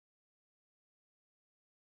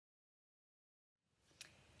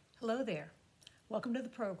Hello there. Welcome to the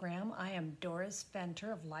program. I am Doris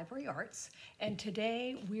Venter of Library Arts, and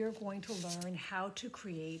today we are going to learn how to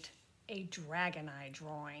create a dragon eye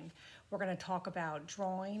drawing. We're going to talk about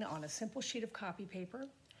drawing on a simple sheet of copy paper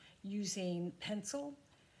using pencil,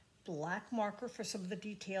 black marker for some of the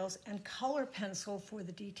details, and color pencil for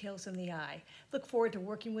the details in the eye. Look forward to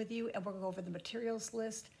working with you, and we'll go over the materials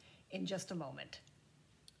list in just a moment.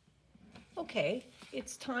 Okay,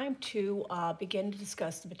 it's time to begin to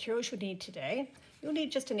discuss the materials you need today. You'll need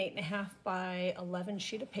just an 8.5 by 11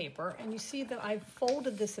 sheet of paper, and you see that I've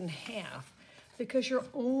folded this in half because you're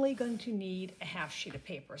only going to need a half sheet of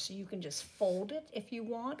paper. So you can just fold it if you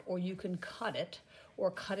want, or you can cut it, or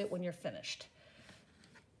cut it when you're finished.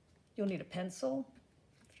 You'll need a pencil.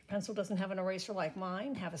 If your pencil doesn't have an eraser like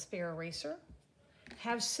mine, have a spare eraser.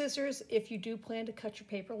 Have scissors if you do plan to cut your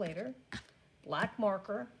paper later. Black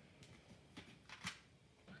marker.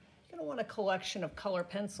 You're going to want a collection of color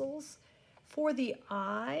pencils. For the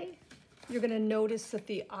eye, you're going to notice that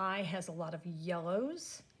the eye has a lot of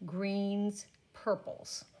yellows, greens,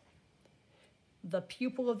 purples. The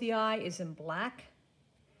pupil of the eye is in black.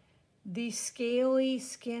 The scaly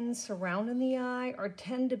skin surrounding the eye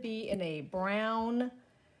tend to be in a brown,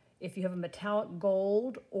 if you have a metallic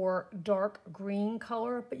gold or dark green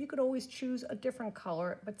color, but you could always choose a different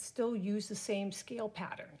color, but still use the same scale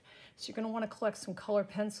pattern. So you're going to want to collect some color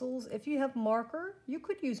pencils. If you have marker, you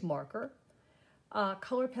could use marker.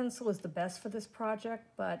 Color pencil is the best for this project,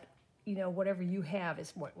 but whatever you have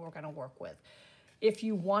is what we're going to work with. If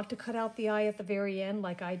you want to cut out the eye at the very end,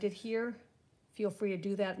 like I did here, feel free to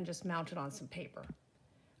do that and just mount it on some paper.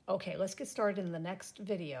 Okay, let's get started in the next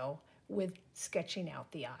video with sketching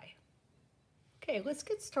out the eye. Okay, let's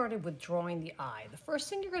get started with drawing the eye. The first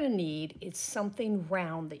thing you're going to need is something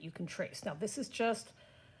round that you can trace. Now, this is just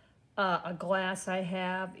a glass I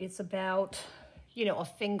have. It's about, a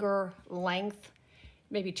finger length,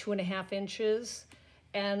 maybe 2.5 inches.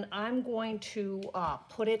 And I'm going to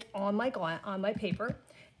put it on my paper,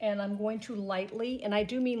 and I'm going to lightly, and I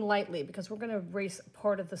do mean lightly because we're going to erase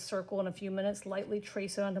part of the circle in a few minutes, lightly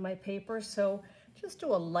trace it onto my paper. So just do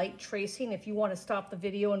a light tracing. If you want to stop the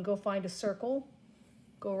video and go find a circle,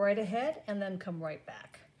 go right ahead and then come right back.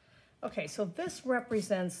 Okay, so this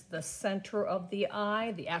represents the center of the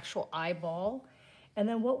eye, the actual eyeball. And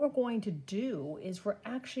then what we're going to do is we're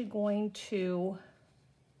actually going to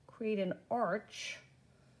create an arch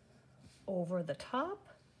over the top,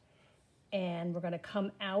 and we're going to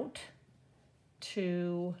come out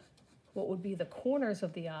to what would be the corners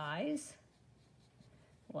of the eyes,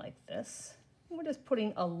 like this. And we're just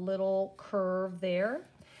putting a little curve there.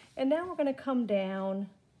 And now we're going to come down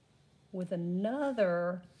with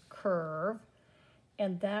another curve,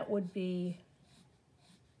 and that would be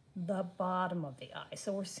the bottom of the eye.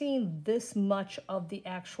 So we're seeing this much of the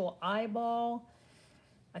actual eyeball.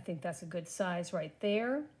 I think that's a good size right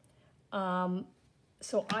there.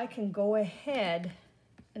 So I can go ahead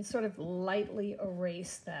and sort of lightly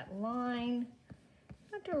erase that line.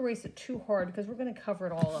 Not to erase it too hard because we're going to cover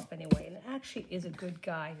it all up anyway. And it actually is a good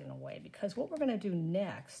guide in a way, because what we're going to do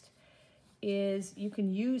next is you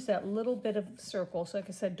can use that little bit of circle, so like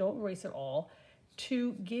I said, don't erase it all,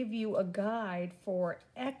 to give you a guide for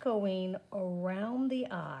echoing around the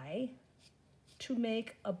eye to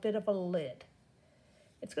make a bit of a lid.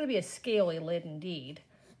 It's going to be a scaly lid indeed,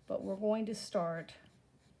 but we're going to start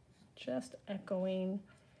just echoing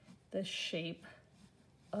the shape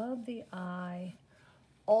of the eye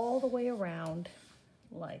all the way around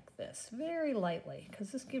like this, very lightly,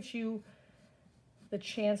 because this gives you the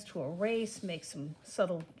chance to erase, make some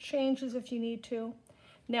subtle changes if you need to.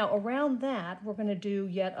 Now around that, we're going to do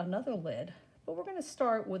yet another lid, but we're going to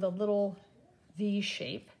start with a little V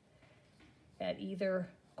shape at either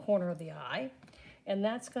corner of the eye, and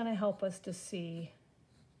that's going to help us to see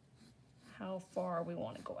how far we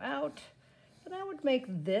want to go out. And I would make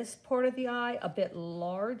this part of the eye a bit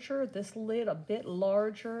larger, this lid a bit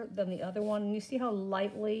larger than the other one. And you see how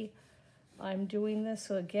lightly I'm doing this?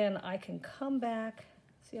 So again, I can come back.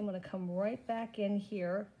 See, I'm going to come right back in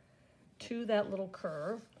here to that little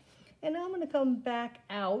curve. And now I'm going to come back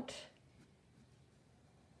out,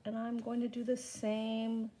 and I'm going to do the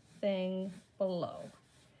same thing below.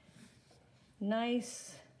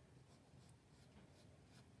 Nice,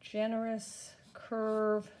 generous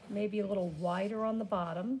curve, maybe a little wider on the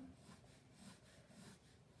bottom.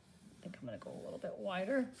 I think I'm going to go a little bit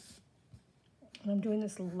wider. And I'm doing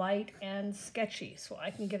this light and sketchy so I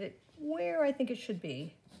can get it where I think it should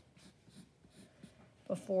be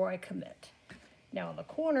before I commit. Now on the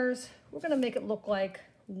corners, we're going to make it look like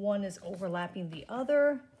one is overlapping the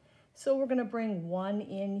other. So we're going to bring one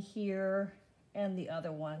in here and the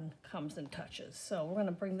other one comes and touches. So we're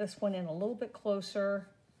gonna bring this one in a little bit closer,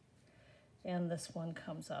 and this one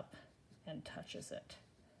comes up and touches it,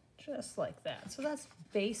 just like that. So that's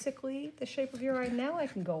basically the shape of your eye. Now I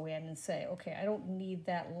can go in and say, okay, I don't need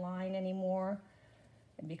that line anymore.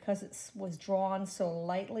 And because it was drawn so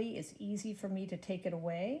lightly, it's easy for me to take it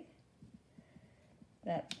away.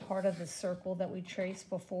 That part of the circle that we traced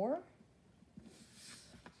before.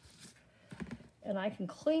 And I can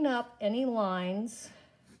clean up any lines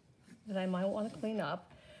that I might want to clean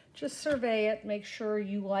up. Just survey it, make sure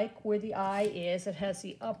you like where the eye is. It has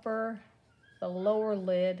the upper, the lower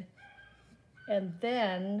lid, and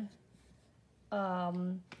then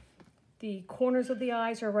the corners of the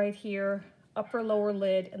eyes are right here, upper, lower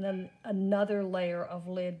lid, and then another layer of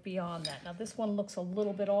lid beyond that. Now this one looks a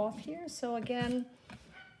little bit off here, so again,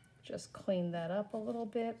 just clean that up a little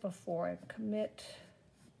bit before I commit.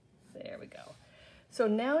 There we go. So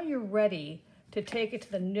now you're ready to take it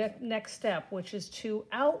to the next step, which is to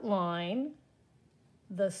outline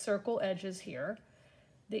the circle edges here,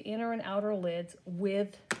 the inner and outer lids,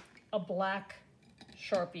 with a black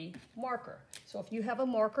Sharpie marker. So if you have a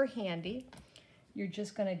marker handy, you're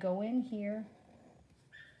just going to go in here,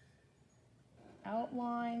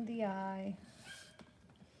 outline the eye,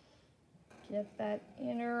 get that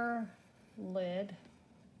inner lid.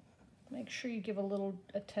 Make sure you give a little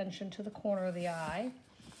attention to the corner of the eye.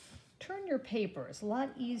 Turn your paper. It's a lot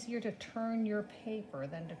easier to turn your paper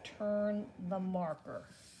than to turn the marker.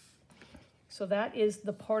 So that is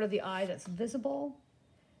the part of the eye that's visible.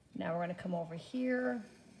 Now we're going to come over here.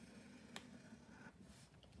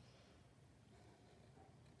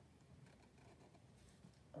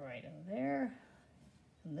 Right in there.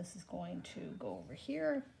 And this is going to go over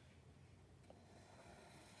here.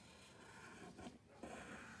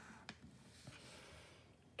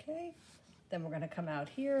 Okay, then we're going to come out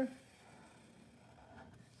here.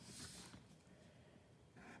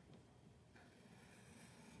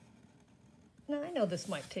 Now I know this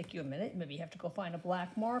might take you a minute. Maybe you have to go find a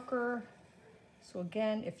black marker. So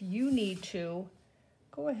again, if you need to,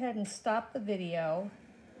 go ahead and stop the video,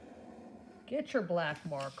 get your black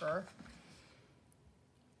marker,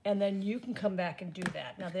 and then you can come back and do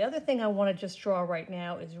that. Now the other thing I want to just draw right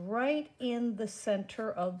now is right in the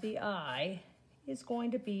center of the eye is going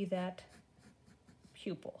to be that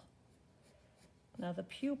pupil. Now the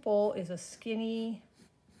pupil is a skinny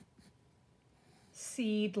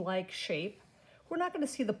seed-like shape. We're not going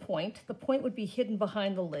to see the point. The point would be hidden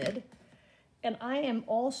behind the lid. And I am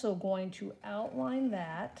also going to outline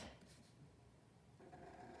that.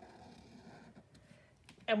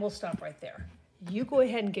 And we'll stop right there. You go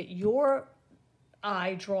ahead and get your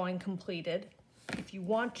eye drawing completed. If you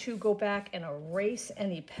want to go back and erase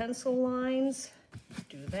any pencil lines,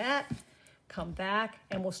 do that. Come back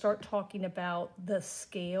and we'll start talking about the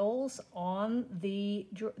scales on the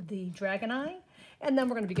dragon eye, and then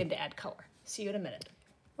we're going to begin to add color. See you in a minute.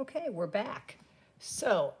 Okay, we're back.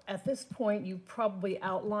 So at this point, you've probably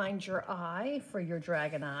outlined your eye for your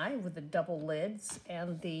dragon eye with the double lids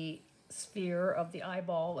and the sphere of the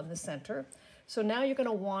eyeball in the center. So now you're going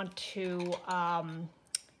to want to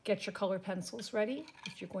get your color pencils ready.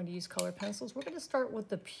 If you're going to use color pencils, we're going to start with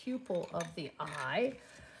the pupil of the eye,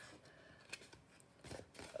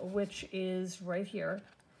 which is right here.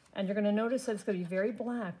 And you're going to notice that it's going to be very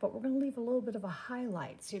black, but we're going to leave a little bit of a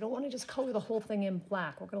highlight. So you don't want to just color the whole thing in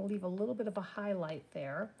black. We're going to leave a little bit of a highlight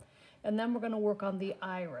there. And then we're going to work on the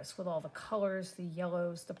iris with all the colors, the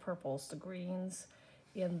yellows, the purples, the greens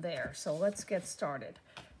in there. So let's get started.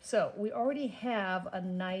 So we already have a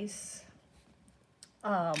nice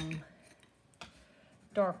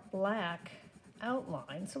dark black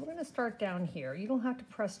outline. So we're going to start down here. You don't have to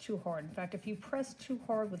press too hard. In fact, if you press too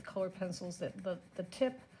hard with color pencils, the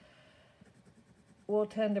tip will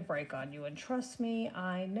tend to break on you. And trust me,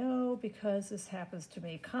 I know, because this happens to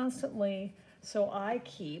me constantly. So I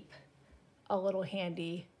keep a little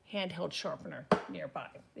handy handheld sharpener nearby,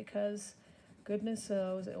 because goodness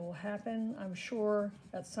knows it will happen, I'm sure,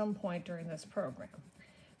 at some point during this program.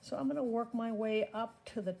 So I'm going to work my way up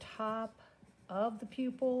to the top of the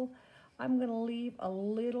pupil. I'm going to leave a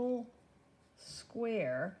little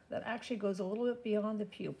square that actually goes a little bit beyond the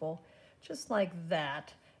pupil, just like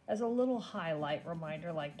that, as a little highlight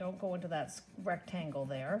reminder, like don't go into that rectangle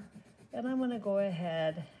there. And I'm going to go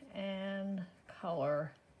ahead and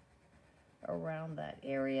color around that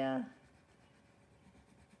area.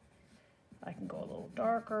 I can go a little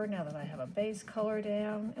darker now that I have a base color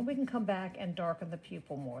down, and we can come back and darken the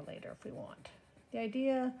pupil more later if we want. The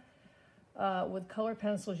idea with color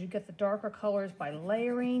pencils, you get the darker colors by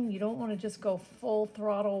layering. You don't want to just go full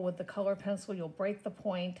throttle with the color pencil. You'll break the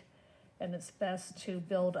point, and it's best to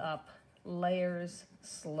build up layers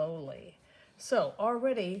slowly. So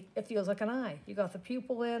already it feels like an eye. You got the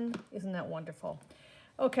pupil in, isn't that wonderful?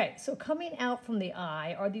 Okay, so coming out from the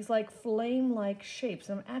eye are these like flame-like shapes.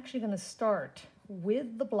 I'm actually gonna start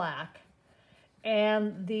with the black,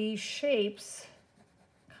 and the shapes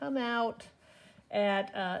come out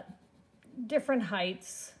at different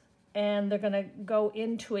heights, and they're gonna go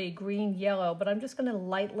into a green yellow, but I'm just gonna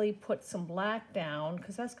lightly put some black down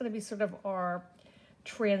because that's gonna be sort of our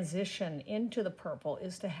transition into the purple,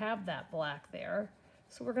 is to have that black there.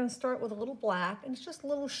 So we're gonna start with a little black, and it's just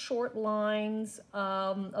little short lines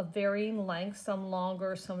of varying lengths, some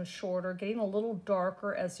longer, some shorter, getting a little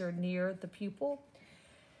darker as they're near the pupil.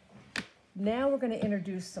 Now we're going to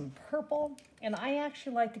introduce some purple, and I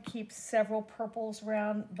actually like to keep several purples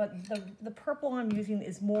around, but the purple I'm using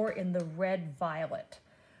is more in the red violet,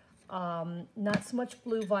 not so much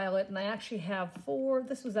blue violet. And I actually have four.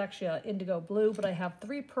 This was actually an indigo blue, but I have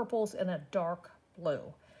 3 purples and a dark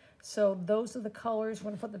blue. So those are the colors. I'm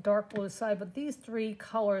going to put the dark blue aside, but these 3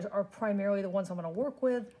 colors are primarily the ones I'm going to work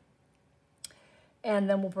with. And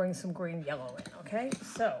then we'll bring some green yellow in, okay?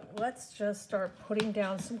 So let's just start putting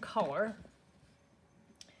down some color.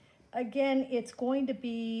 Again, it's going to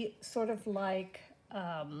be sort of like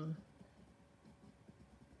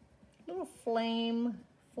little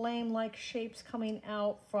flame-like shapes coming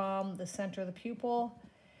out from the center of the pupil.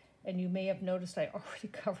 And you may have noticed I already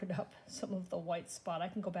covered up some of the white spot. I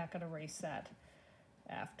can go back and erase that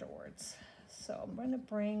afterwards. So I'm going to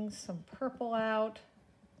bring some purple out,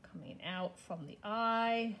 coming out from the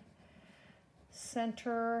eye,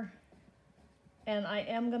 center, and I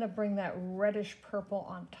am going to bring that reddish purple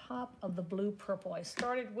on top of the blue purple I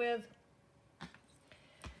started with.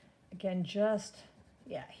 Again, just,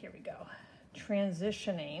 yeah, here we go.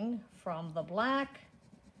 Transitioning from the black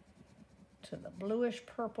to the bluish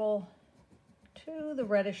purple to the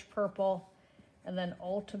reddish purple, and then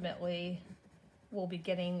ultimately we'll be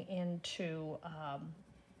getting into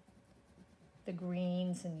the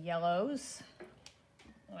greens and yellows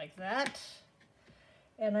like that.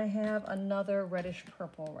 And I have another reddish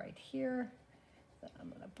purple right here that I'm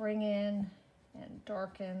going to bring in and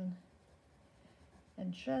darken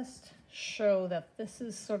and just show that this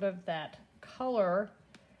is sort of that color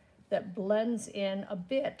that blends in a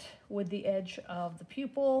bit with the edge of the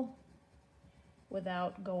pupil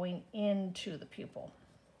without going into the pupil.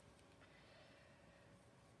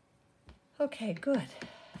 Okay, good.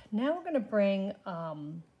 Now we're going to bring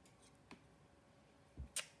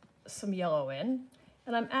some yellow in,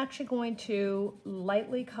 and I'm actually going to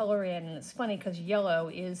lightly color in, and it's funny because yellow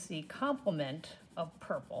is the complement of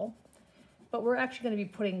purple, but we're actually going to be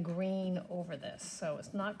putting green over this, so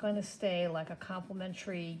it's not going to stay like a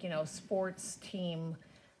complementary, you know, sports team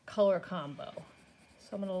color combo. So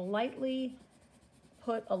I'm going to lightly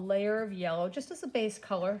put a layer of yellow just as a base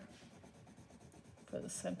color for the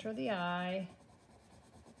center of the eye,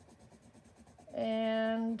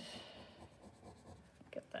 and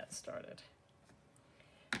get that started.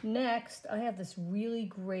 Next, I have this really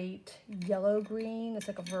great yellow green. It's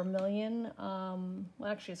like a vermilion. Well,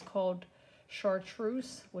 actually, it's called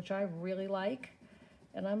chartreuse, which I really like.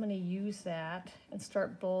 And I'm going to use that and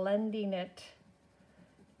start blending it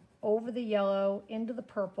over the yellow, into the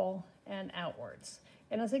purple, and outwards.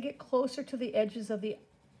 And as I get closer to the edges of the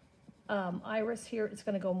iris here, it's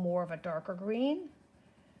going to go more of a darker green.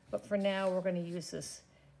 But for now, we're going to use this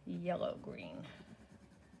yellow green.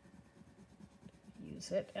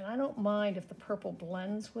 Use it. And I don't mind if the purple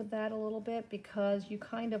blends with that a little bit, because you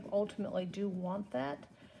kind of ultimately do want that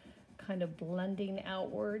kind of blending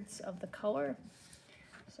outwards of the color.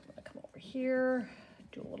 So I'm going to come over here,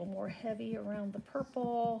 do a little more heavy around the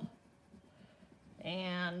purple,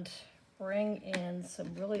 and bring in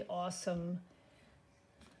some really awesome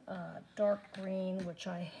dark green, which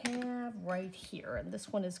I have right here. And this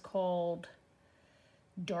one is called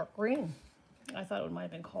dark green. I thought it might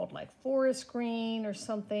have been called like forest green or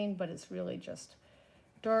something, but it's really just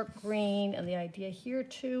dark green. And the idea here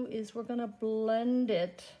too is we're going to blend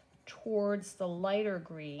it towards the lighter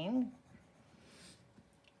green.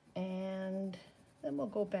 And then we'll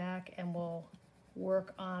go back and we'll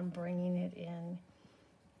work on bringing it in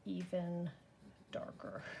even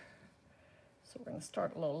darker. So we're going to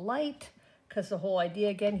start a little light, because the whole idea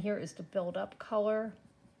again here is to build up color.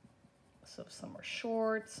 So some are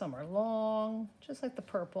short, some are long, just like the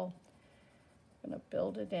purple. I'm going to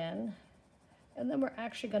build it in. And then we're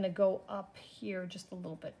actually going to go up here just a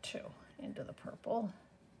little bit too, into the purple.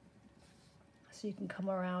 So you can come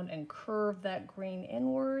around and curve that green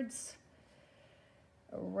inwards,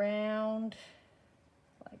 around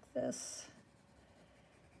like this.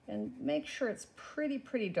 And make sure it's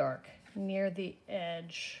pretty dark near the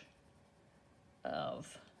edge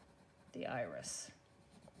of the iris.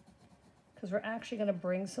 Because we're actually going to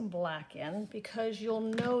bring some black in, because you'll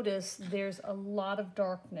notice there's a lot of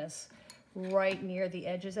darkness right near the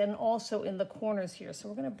edges and also in the corners here. So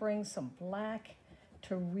we're going to bring some black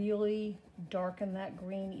to really darken that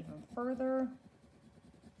green even further.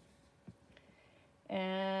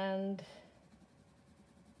 And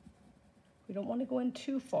we don't want to go in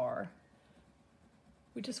too far.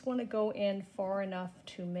 We just want to go in far enough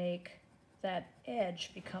to make that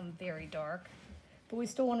edge become very dark, but we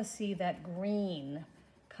still want to see that green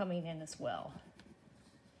coming in as well.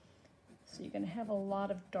 So you're going to have a lot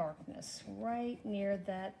of darkness right near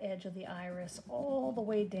that edge of the iris, all the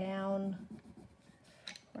way down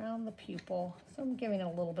around the pupil. So I'm giving it a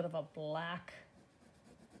little bit of a black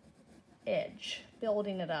edge,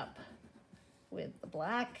 building it up with the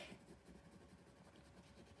black,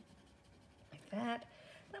 like that.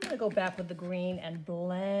 I'm going to go back with the green and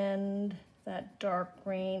blend that dark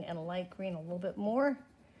green and light green a little bit more,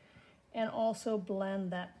 and also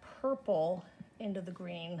blend that purple into the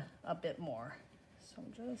green a bit more. So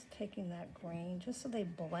I'm just taking that green just so they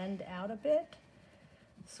blend out a bit,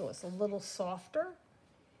 so it's a little softer.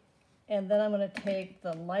 And then I'm going to take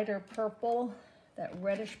the lighter purple, that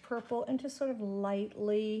reddish purple, and just sort of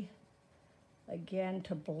lightly, again,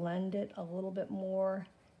 to blend it a little bit more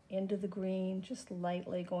into the green, just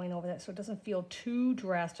lightly going over that so it doesn't feel too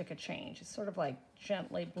drastic a change. It's sort of like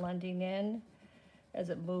gently blending in as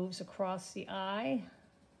it moves across the eye,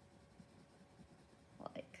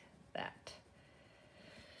 like that.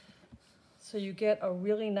 So you get a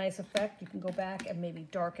really nice effect. You can go back and maybe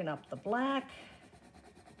darken up the black.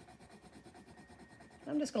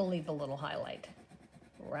 I'm just going to leave a little highlight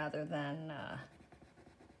rather than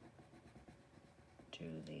do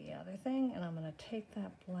the other thing. And I'm going to take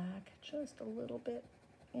that black just a little bit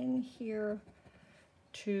in here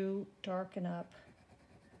to darken up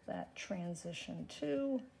that transition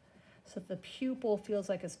too, so that the pupil feels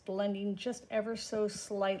like it's blending just ever so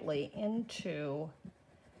slightly into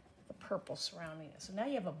the purple surrounding it. So now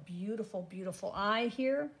you have a beautiful, beautiful eye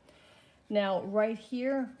here. Now, right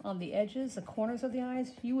here on the edges, the corners of the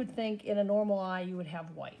eyes, you would think in a normal eye you would have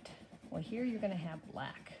white. Well, here you're going to have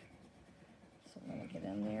black. So I'm going to get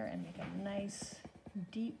in there and make a nice,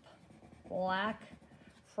 deep black,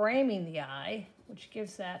 framing the eye, which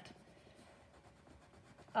gives that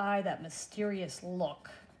eye that mysterious look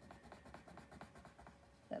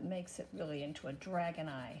that makes it really into a dragon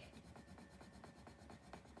eye.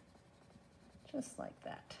 Just like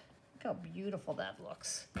that. Look how beautiful that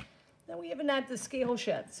looks. Now we haven't added the scales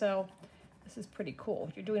yet, so this is pretty cool.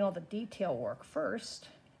 You're doing all the detail work first,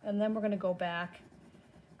 and then we're going to go back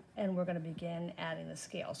and we're going to begin adding the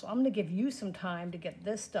scale. So I'm going to give you some time to get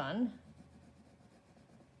this done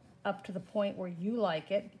up to the point where you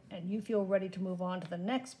like it and you feel ready to move on to the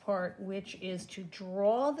next part, which is to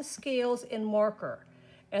draw the scales in marker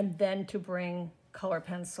and then to bring color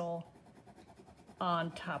pencil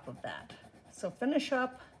on top of that. So finish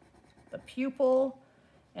up the pupil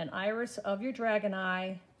and iris of your dragon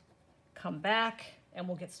eye, come back, and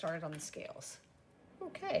we'll get started on the scales.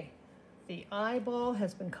 Okay, the eyeball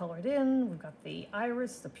has been colored in. We've got the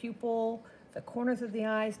iris, the pupil, the corners of the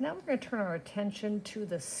eyes. Now we're going to turn our attention to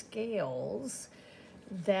the scales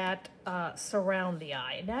that surround the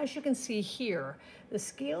eye. And as you can see here, the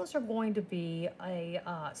scales are going to be a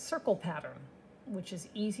circle pattern, which is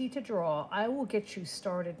easy to draw. I will get you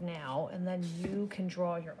started now, and then you can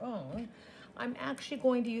draw your own. I'm actually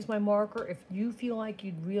going to use my marker. If you feel like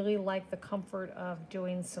you'd really like the comfort of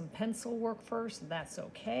doing some pencil work first, that's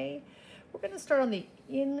okay. We're going to start on the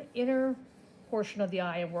inner portion of the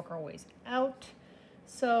eye and work our ways out.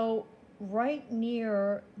 So right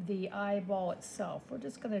near the eyeball itself, we're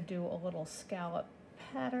just going to do a little scallop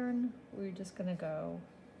pattern. We're just going to go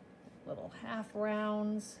little half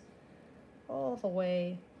rounds all the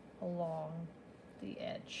way along the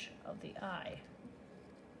edge of the eye,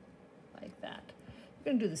 like that.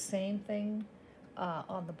 We're going to do the same thing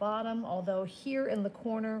on the bottom, although here in the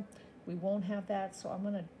corner we won't have that, so I'm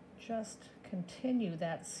going to just continue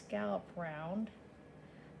that scallop round.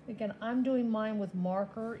 Again, I'm doing mine with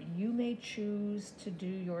marker. You may choose to do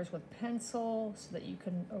yours with pencil so that you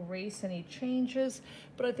can erase any changes,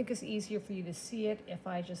 but I think it's easier for you to see it if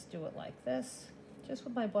I just do it like this, just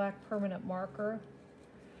with my black permanent marker.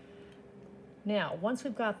 Now, once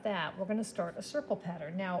we've got that, we're going to start a circle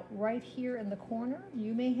pattern. Now, right here in the corner,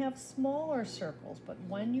 you may have smaller circles, but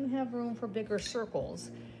when you have room for bigger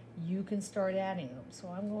circles, you can start adding them. So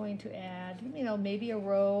I'm going to add, maybe a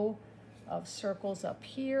row of circles up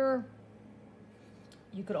here,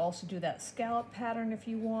 You could also do that scallop pattern if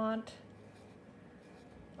you want.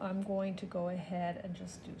 I'm going to go ahead and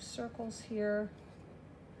just do circles here.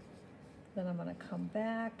 Then I'm going to come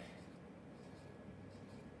back.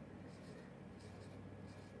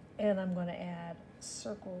 And I'm going to add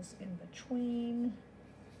circles in between.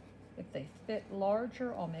 If they fit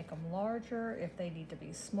larger, I'll make them larger. If they need to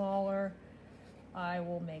be smaller, I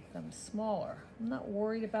will make them smaller. I'm not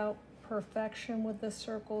worried about perfection with the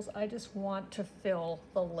circles. I just want to fill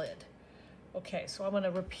the lid. Okay, so I'm going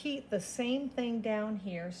to repeat the same thing down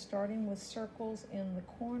here, starting with circles in the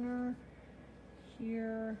corner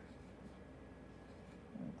here,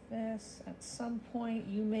 like this. At some point,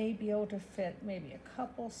 you may be able to fit maybe a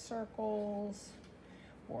couple circles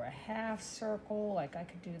or a half circle. Like I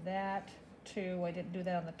could do that too. I didn't do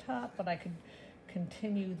that on the top, but I could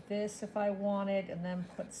continue this if I wanted and then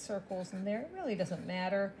put circles in there. It really doesn't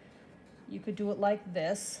matter. You could do it like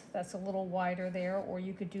this. That's a little wider there, or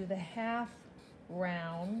you could do the half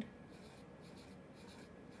round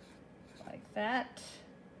like that.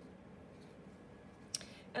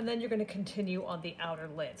 And then you're going to continue on the outer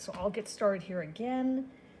lid. So I'll get started here again,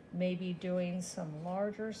 maybe doing some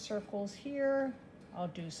larger circles here. I'll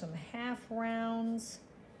do some half rounds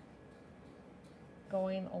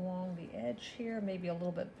going along the edge here, maybe a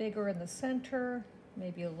little bit bigger in the center,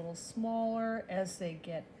 maybe a little smaller as they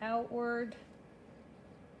get outward.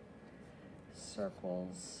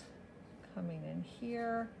 Circles coming in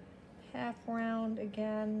here, half round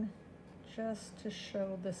again, just to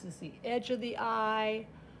show this is the edge of the eye.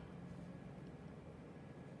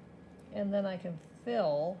 And then I can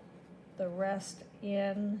fill the rest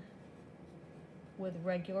in with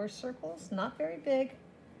regular circles, not very big,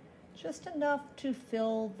 just enough to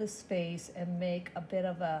fill the space and make a bit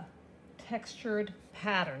of a textured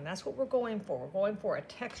pattern. That's what we're going for. We're going for a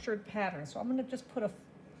textured pattern. So I'm going to just put a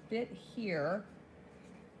bit here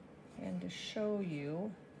and to show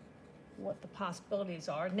you what the possibilities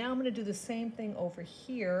are. Now I'm going to do the same thing over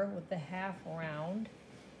here with the half round.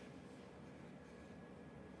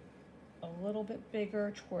 A little bit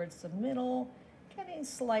bigger towards the middle, getting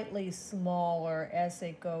slightly smaller as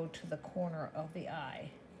they go to the corner of the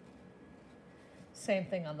eye. Same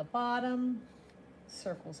thing on the bottom,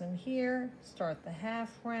 circles in here, start the half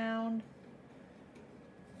round,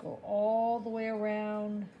 go all the way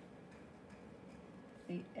around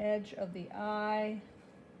the edge of the eye,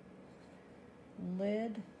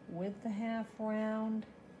 lid with the half round.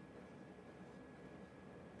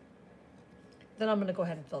 Then I'm going to go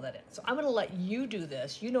ahead and fill that in. So I'm going to let you do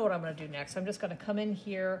this. You know what I'm going to do next. I'm just going to come in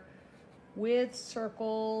here with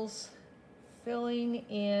circles, filling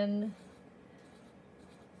in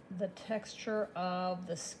the texture of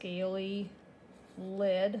the scaly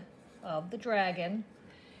lid of the dragon.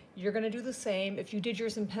 You're going to do the same. If you did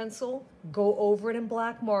yours in pencil, go over it in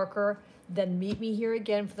black marker, then meet me here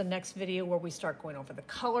again for the next video where we start going over the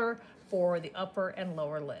color for the upper and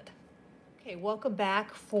lower lid. Okay, welcome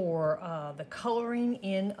back for the coloring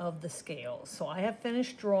in of the scales. So I have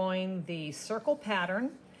finished drawing the circle pattern,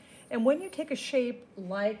 and when you take a shape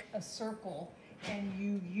like a circle and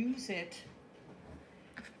you use it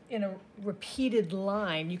in a repeated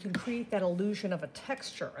line, you can create that illusion of a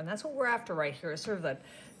texture, and that's what we're after right here, is sort of a,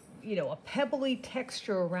 you know, a pebbly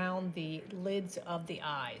texture around the lids of the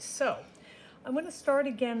eyes. So I'm going to start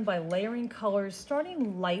again by layering colors,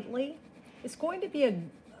 starting lightly. It's going to be a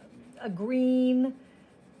green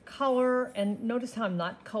color, and notice how I'm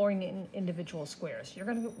not coloring in individual squares. You're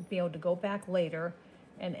going to be able to go back later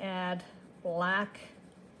and add black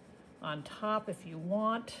on top if you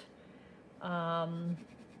want,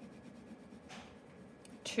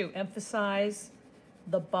 to emphasize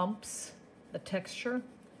the bumps, the texture.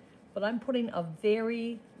 But I'm putting a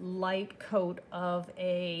very light coat of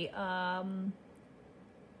a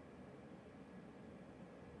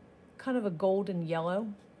kind of a golden yellow,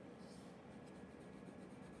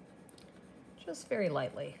 just very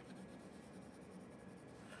lightly.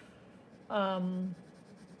 Along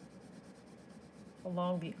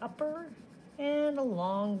the upper and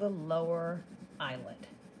along the lower eyelid.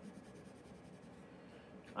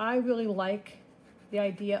 I really like the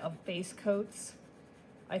idea of base coats.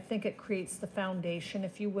 I think it creates the foundation,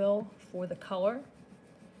 if you will, for the color.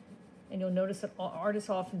 And you'll notice that artists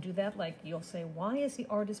often do that. Like, you'll say, why is the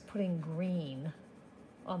artist putting green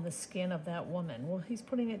on the skin of that woman? Well, he's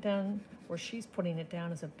putting it down, or she's putting it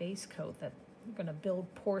down as a base coat that you're going to build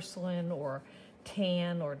porcelain or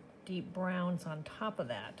tan or deep browns on top of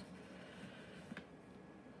that.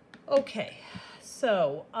 Okay,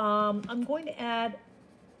 so I'm going to add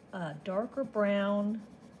a darker brown,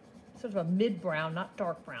 sort of a mid-brown, not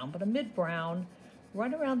dark brown, but a mid-brown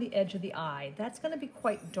right around the edge of the eye. That's going to be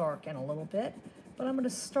quite dark in a little bit, but I'm going to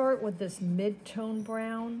start with this mid-tone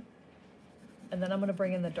brown, and then I'm going to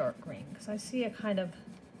bring in the dark green because I see a kind of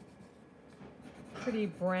pretty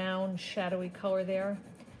brown, shadowy color there.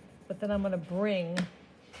 But then I'm going to bring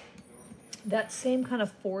that same kind of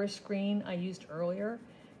forest green I used earlier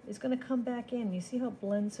is going to come back in. You see how it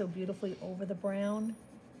blends so beautifully over the brown?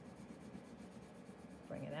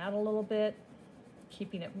 Bring it out a little bit,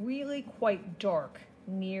 keeping it really quite dark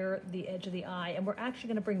near the edge of the eye. And we're actually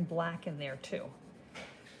going to bring black in there too.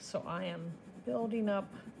 So I am building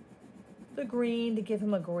up the green to give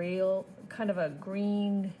him a gray, kind of a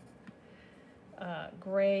green,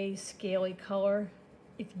 gray, scaly color.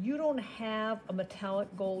 If you don't have a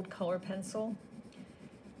metallic gold color pencil,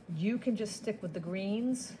 you can just stick with the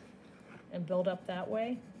greens and build up that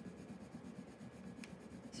way.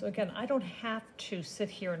 So again, I don't have to sit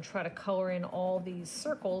here and try to color in all these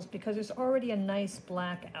circles because there's already a nice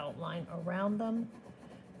black outline around them.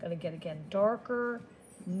 Gonna get again darker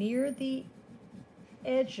near the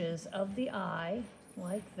edges of the eye,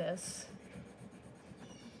 like this.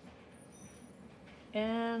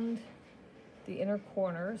 And the inner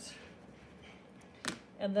corners.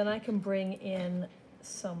 And then I can bring in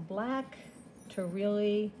some black to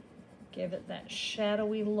really give it that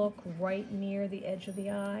shadowy look right near the edge of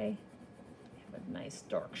the eye. Have a nice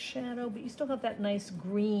dark shadow, but you still have that nice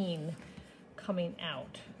green coming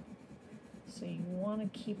out. So you want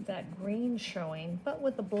to keep that green showing, but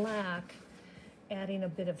with the black adding a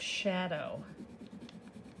bit of shadow,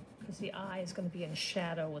 because the eye is going to be in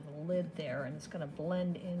shadow with a lid there, and it's going to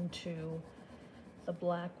blend into the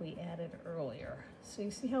black we added earlier. So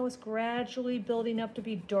you see how it's gradually building up to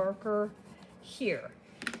be darker here.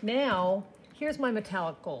 Now, here's my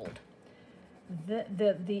metallic gold.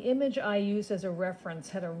 The image I used as a reference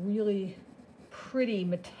had a really pretty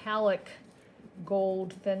metallic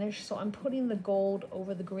gold finish, so I'm putting the gold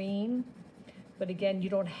over the green. But again, you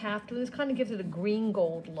don't have to. This kind of gives it a green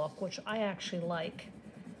gold look, which I actually like.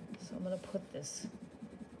 So I'm going to put this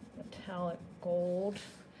metallic gold.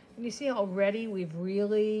 And you see already we've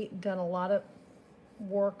really done a lot of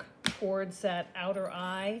work towards that outer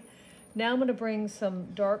eye. Now I'm going to bring some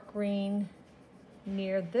dark green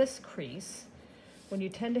near this crease. When you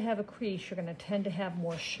tend to have a crease, you're going to tend to have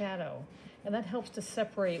more shadow. And that helps to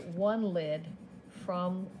separate one lid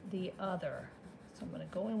from the other. So I'm going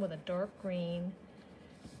to go in with a dark green,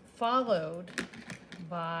 followed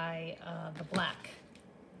by the black.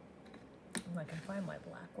 If I can find my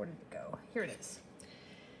black, where did it go? Here it is.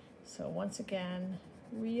 So once again,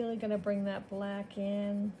 really going to bring that black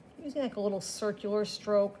in, using like a little circular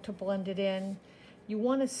stroke to blend it in. You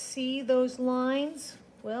want to see those lines?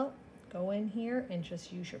 Well, go in here and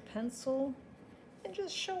just use your pencil and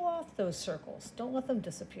just show off those circles. Don't let them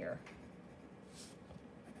disappear.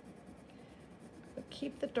 But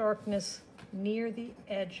keep the darkness near the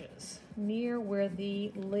edges, near where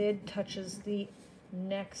the lid touches the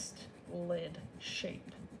next lid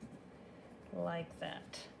shape, like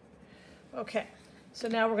that. Okay, so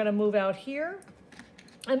now we're going to move out here.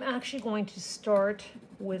 I'm actually going to start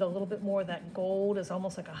with a little bit more of that gold as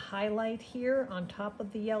almost like a highlight here on top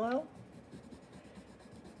of the yellow.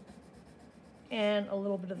 And a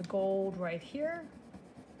little bit of the gold right here.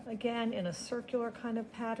 Again, in a circular kind of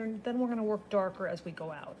pattern. Then we're going to work darker as we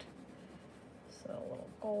go out. So a little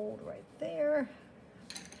gold right there.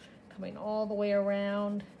 Coming all the way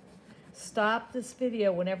around. Stop this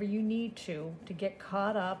video whenever you need to get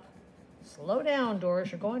caught up. Slow down,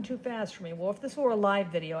 Doris, you're going too fast for me. Well, if this were a live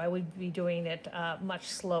video, I would be doing it much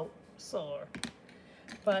slower.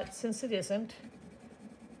 But since it isn't,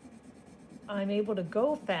 I'm able to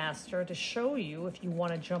go faster to show you, if you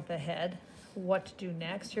want to jump ahead, what to do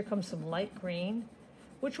next. Here comes some light green,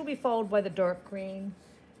 which will be followed by the dark green,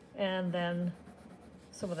 and then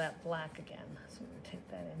some of that black again. So I'm going to take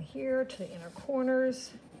that in here to the inner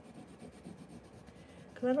corners.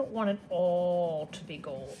 I don't want it all to be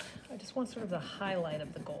gold. I just want sort of the highlight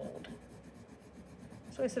of the gold.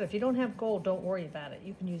 So I said, if you don't have gold, don't worry about it.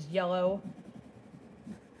 You can use yellow.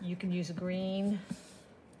 You can use a green.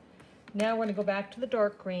 Now we're going to go back to the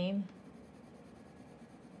dark green.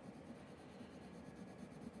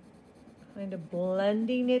 Kind of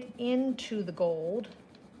blending it into the gold.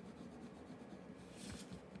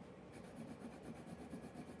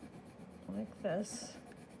 Like this.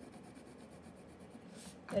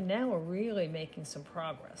 And now we're really making some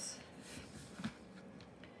progress.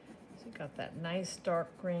 So you got that nice dark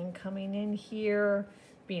green coming in here,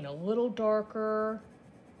 being a little darker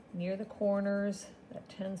near the corners. That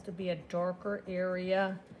tends to be a darker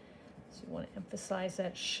area. So you want to emphasize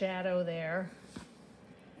that shadow there.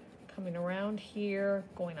 coming around here,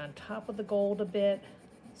 going on top of the gold a bit.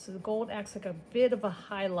 So the gold acts like a bit of a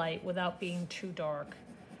highlight without being too dark.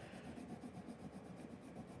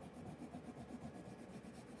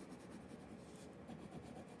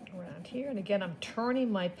 Around here, and again, I'm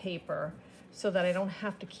turning my paper so that I don't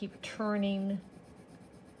have to keep turning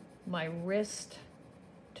my wrist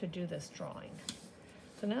to do this drawing.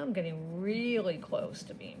 So now I'm getting really close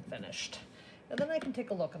to being finished. And then I can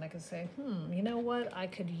take a look and I can say, you know what? I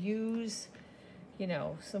could use, you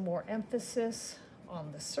know, some more emphasis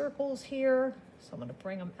on the circles here. So I'm gonna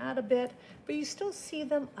bring them out a bit, but you still see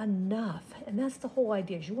them enough. And that's the whole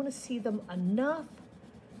idea, is you wanna see them enough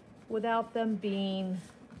without them being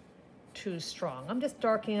too strong. I'm just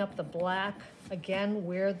darkening up the black, again,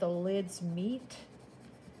 where the lids meet.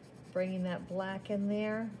 Bringing that black in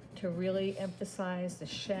there to really emphasize the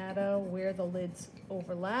shadow where the lids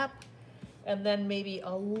overlap. And then maybe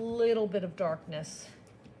a little bit of darkness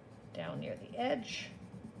down near the edge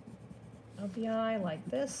of the eye like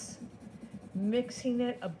this. Mixing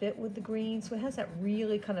it a bit with the green. So it has that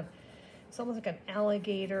really kind of, it's almost like an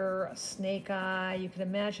alligator, a snake eye. You can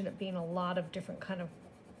imagine it being a lot of different kind of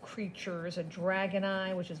creatures, a dragon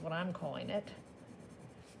eye, which is what I'm calling it.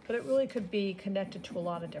 But it really could be connected to a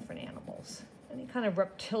lot of different animals. Any kind of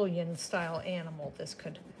reptilian style animal this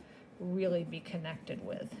could really be connected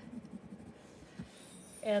with.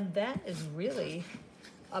 And that is really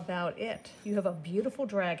about it. You have a beautiful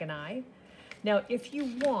dragon eye. Now, if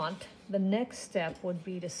you want, the next step would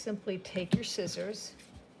be to simply take your scissors,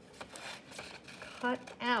 cut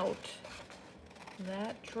out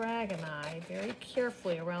that dragon eye very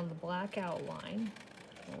carefully around the black outline,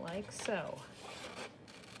 like so.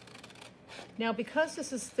 Now, because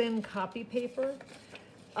this is thin copy paper,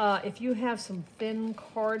 if you have some thin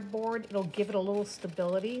cardboard, it'll give it a little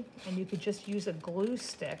stability, and you could just use a glue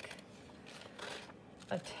stick,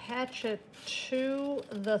 attach it to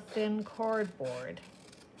the thin cardboard,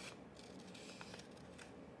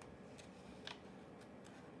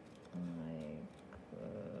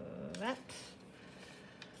 like that.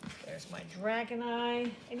 There's my dragon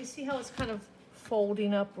eye, and you see how it's kind of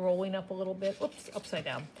folding up, rolling up a little bit. Oops, upside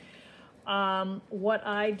down. What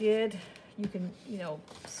I did, you can,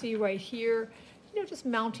 see right here, just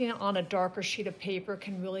mounting it on a darker sheet of paper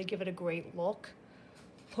can really give it a great look.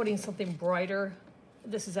 Putting something brighter,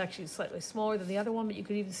 this is actually slightly smaller than the other one, but you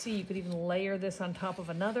could even see, you could even layer this on top of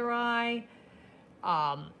another eye.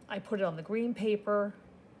 I put it on the green paper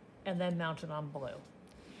and then mount it on blue.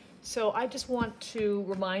 So I just want to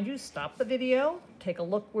remind you, stop the video, take a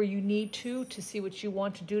look where you need to see what you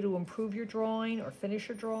want to do to improve your drawing or finish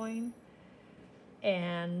your drawing.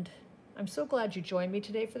 And I'm so glad you joined me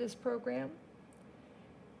today for this program.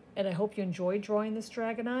 And I hope you enjoyed drawing this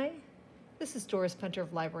dragon eye. This is Doris Penter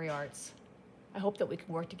of Library Arts. I hope that we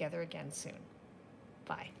can work together again soon.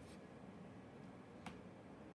 Bye.